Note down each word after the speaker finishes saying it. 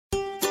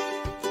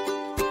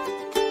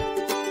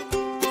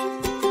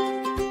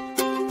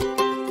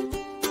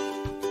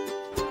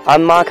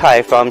I'm Ma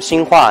Kai from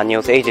Xinhua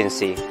News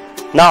Agency.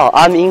 Now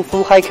I'm in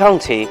Fuhai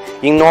County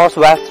in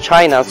northwest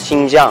China's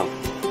Xinjiang.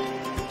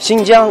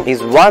 Xinjiang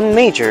is one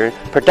major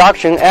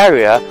production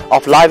area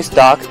of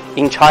livestock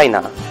in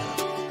China.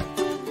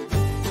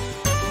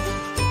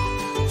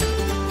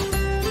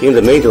 In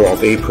the middle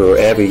of April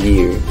every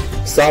year,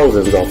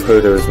 thousands of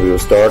herders will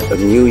start a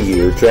new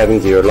year driving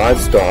their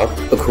livestock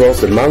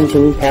across the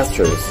mountain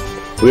pastures,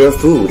 where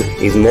food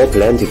is more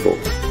plentiful.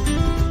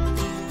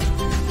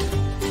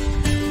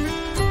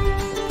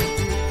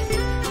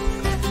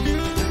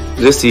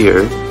 This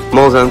year,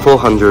 more than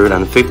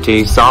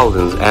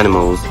 450,000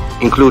 animals,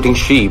 including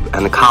sheep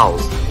and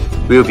cows,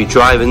 will be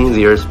driving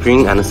their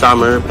spring and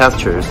summer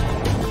pastures.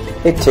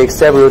 It takes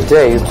several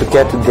days to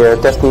get to their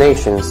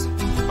destinations.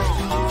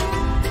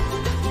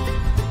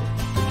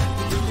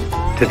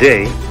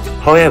 Today,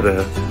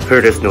 however,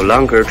 herders no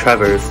longer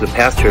traverse the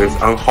pastures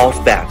on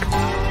horseback.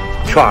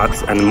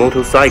 Trucks and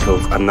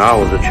motorcycles are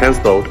now the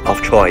transport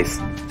of choice.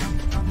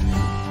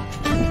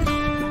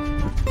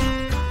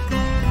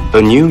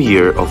 A new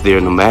year of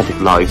their nomadic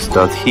life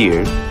starts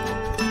here.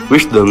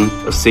 Wish them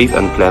a safe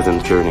and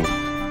pleasant journey.